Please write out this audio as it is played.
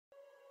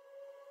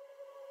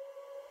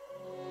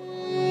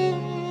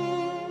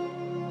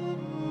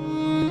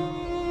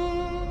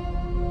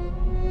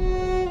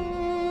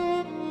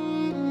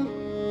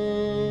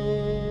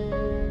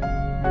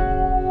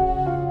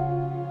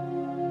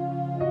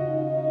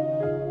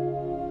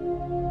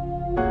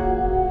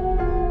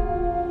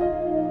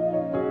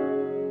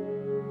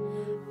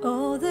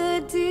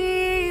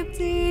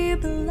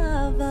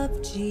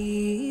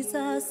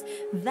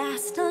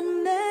vast,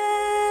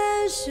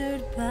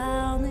 unmeasured,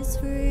 boundless,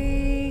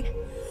 free,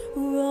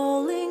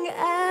 rolling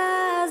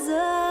as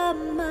a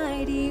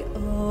mighty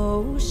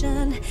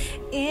ocean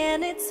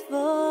in its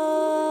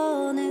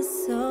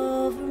fullness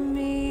over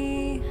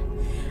me,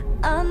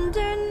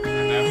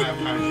 underneath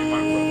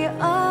me,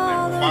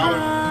 all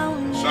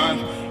around me. Son,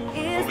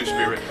 Holy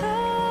Spirit.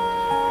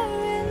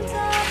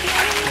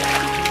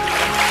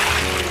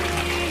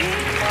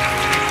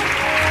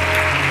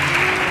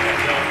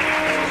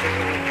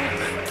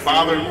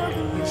 Father,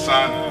 and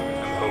Son,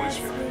 and the Holy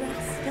Spirit.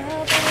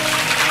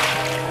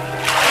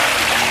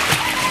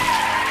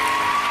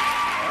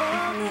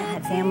 I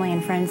had family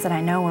and friends that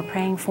I know were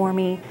praying for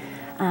me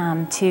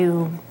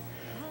to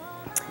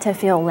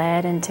feel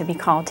led and to be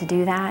called to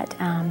do that.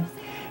 And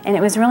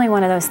it was really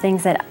one of those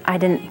things that I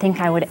didn't think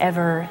I would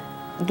ever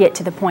get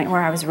to the point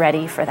where I was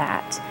ready for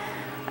that.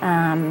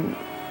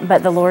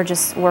 But the Lord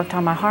just worked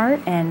on my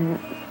heart, and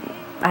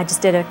I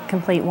just did a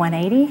complete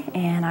 180,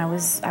 and I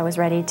was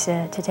ready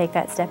to take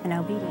that step in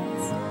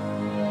obedience.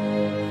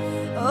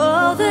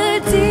 Oh, the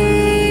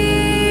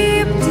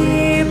deep,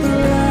 deep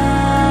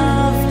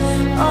love,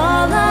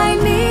 all I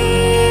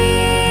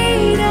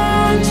need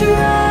and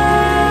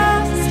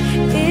trust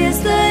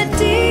is the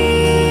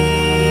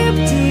deep,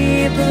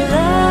 deep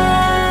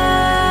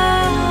love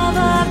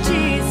of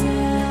Jesus. I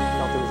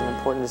felt it was an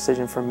important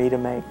decision for me to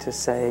make, to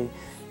say, you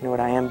know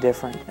what, I am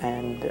different,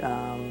 and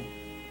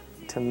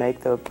to make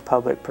the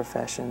public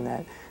profession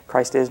that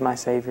Christ is my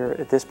Savior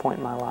at this point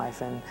in my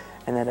life, and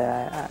that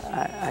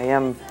I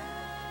am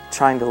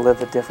trying to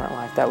live a different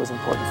life. That was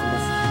important for me.